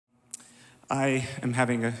I am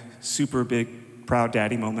having a super big, proud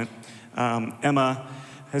daddy moment. Emma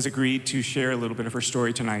has agreed to share a little bit of her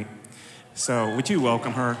story tonight. So would you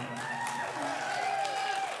welcome her?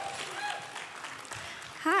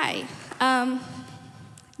 Hi,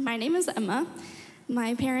 my name is Emma.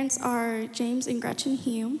 My parents are James and Gretchen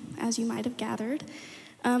Hume, as you might have gathered.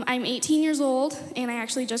 I'm 18 years old, and I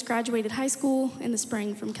actually just graduated high school in the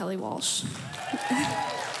spring from Kelly Walsh.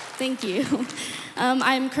 Thank you.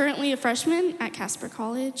 I'm currently a freshman at Casper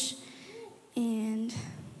College, and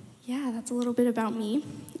yeah, that's a little bit about me.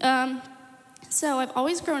 So I've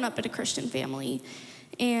always grown up in a Christian family,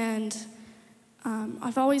 and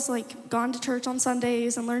I've always gone to church on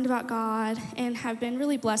Sundays and learned about God, and have been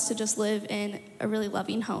really blessed to just live in a really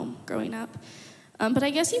loving home growing up. But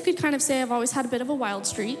I guess you could kind of say I've always had a bit of a wild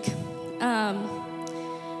streak.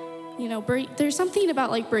 There's something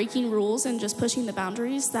about breaking rules and just pushing the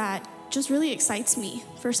boundaries that just really excites me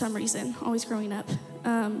for some reason, always growing up.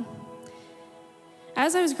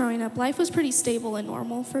 As I was growing up, life was pretty stable and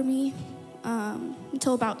normal for me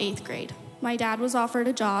until about 8th grade. My dad was offered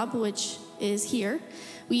a job, which is here.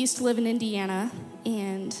 We used to live in Indiana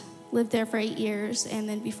and lived there for 8 years, and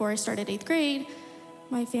then before I started 8th grade,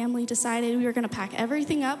 my family decided we were going to pack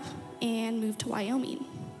everything up and move to Wyoming.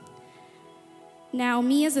 Now,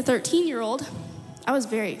 me as a 13-year-old, I was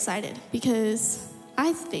very excited because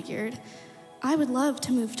I figured I would love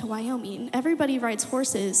to move to Wyoming. Everybody rides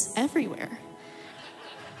horses everywhere.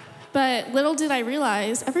 But little did I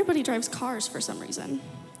realize, everybody drives cars for some reason.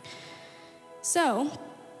 So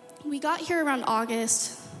we got here around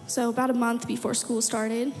August, so about a month before school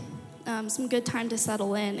started. Some good time to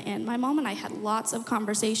settle in, and my mom and I had lots of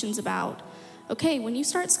conversations about, okay, when you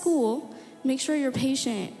start school, make sure you're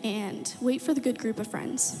patient and wait for the good group of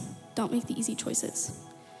friends. Don't make the easy choices.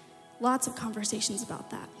 Lots of conversations about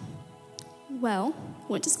that. Well,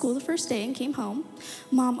 went to school the first day and came home.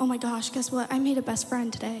 Mom, oh my gosh, guess what? I made a best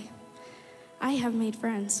friend today. I have made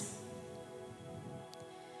friends.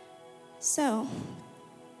 So,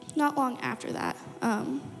 not long after that,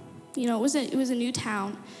 it was a new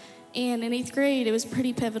town. And in 8th grade, it was a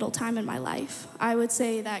pretty pivotal time in my life. I would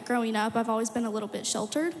say that growing up, I've always been a little bit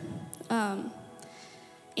sheltered. And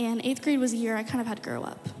 8th grade was a year I kind of had to grow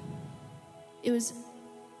up. It was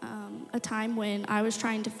a time when I was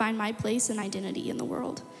trying to find my place and identity in the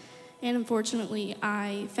world. And unfortunately,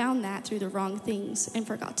 I found that through the wrong things and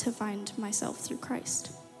forgot to find myself through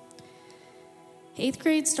Christ. 8th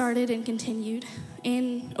grade started and continued,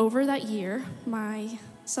 and over that year, my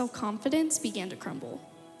self-confidence began to crumble.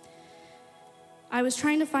 I was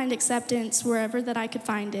trying to find acceptance wherever that I could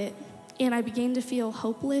find it, and I began to feel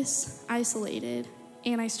hopeless, isolated,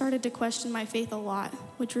 and I started to question my faith a lot,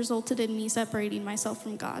 which resulted in me separating myself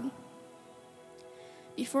from God.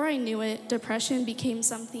 Before I knew it, depression became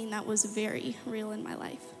something that was very real in my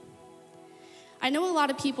life. I know a lot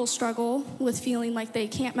of people struggle with feeling like they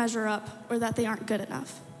can't measure up or that they aren't good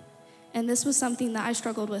enough, and this was something that I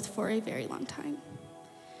struggled with for a very long time.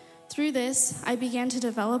 Through this, I began to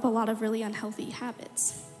develop a lot of really unhealthy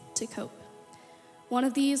habits to cope. One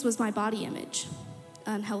of these was my body image.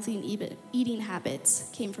 Unhealthy eating habits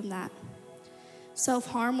came from that.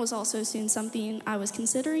 Self-harm was also soon something I was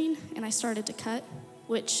considering, and I started to cut,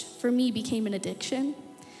 which for me became an addiction.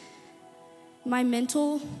 My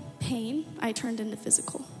mental pain, I turned into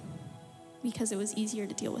physical because it was easier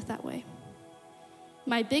to deal with that way.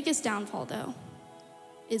 My biggest downfall, though,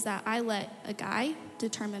 is that I let a guy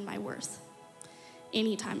determine my worth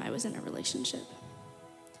anytime I was in a relationship.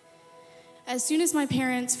 As soon as my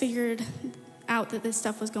parents figured out that this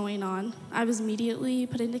stuff was going on, I was immediately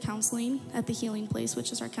put into counseling at the Healing Place,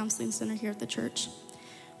 which is our counseling center here at the church,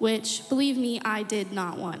 which, believe me, I did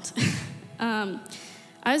not want. I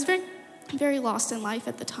was very, very lost in life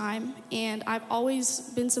at the time, and I've always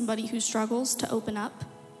been somebody who struggles to open up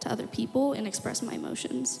to other people and express my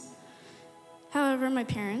emotions. However, my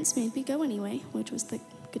parents made me go anyway, which was the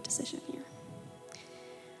good decision here.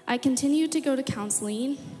 I continued to go to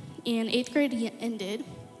counseling, and 8th grade ended,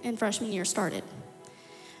 and freshman year started.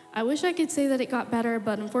 I wish I could say that it got better,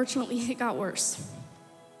 but unfortunately it got worse.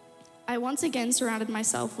 I once again surrounded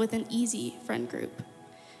myself with an easy friend group.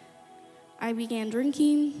 I began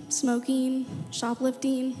drinking, smoking,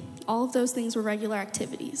 shoplifting. All of those things were regular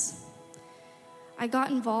activities. I got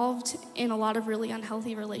involved in a lot of really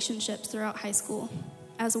unhealthy relationships throughout high school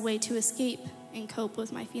as a way to escape and cope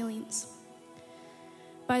with my feelings.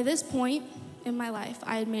 By this point in my life,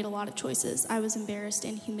 I had made a lot of choices I was embarrassed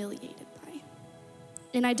and humiliated by.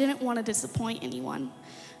 And I didn't want to disappoint anyone,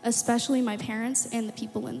 especially my parents and the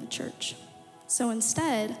people in the church. So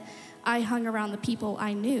instead, I hung around the people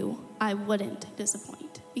I knew I wouldn't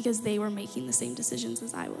disappoint. because they were making the same decisions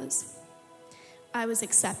as I was. I was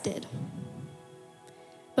accepted.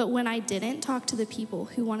 But when I didn't talk to the people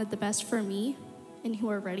who wanted the best for me and who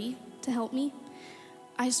were ready to help me,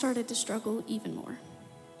 I started to struggle even more.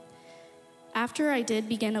 After I did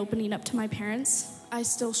begin opening up to my parents, I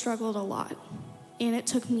still struggled a lot, and it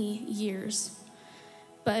took me years.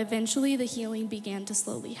 But eventually, the healing began to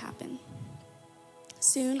slowly happen.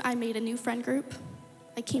 Soon, I made a new friend group.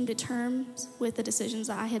 I came to terms with the decisions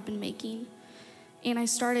that I had been making, and I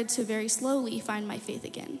started to very slowly find my faith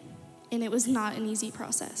again. And it was not an easy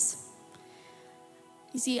process.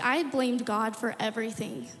 You see, I had blamed God for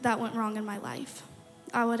everything that went wrong in my life.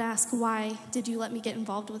 I would ask, why did you let me get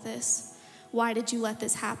involved with this? Why did you let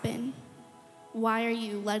this happen? Why are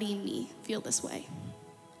you letting me feel this way?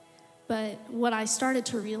 But what I started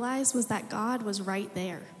to realize was that God was right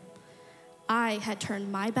there. I had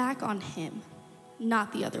turned my back on him,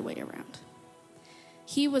 not the other way around.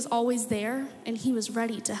 He was always there, and he was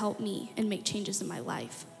ready to help me and make changes in my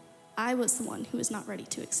life. I was the one who was not ready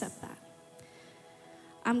to accept that.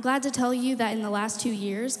 I'm glad to tell you that in the last 2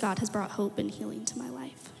 years, God has brought hope and healing to my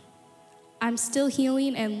life. I'm still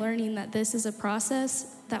healing and learning that this is a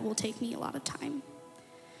process that will take me a lot of time.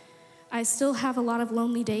 I still have a lot of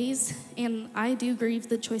lonely days, and I do grieve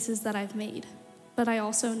the choices that I've made. But I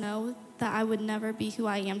also know that I would never be who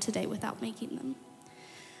I am today without making them.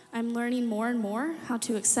 I'm learning more and more how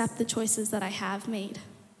to accept the choices that I have made,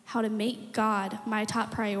 how to make God my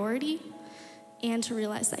top priority, and to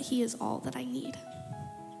realize that he is all that I need.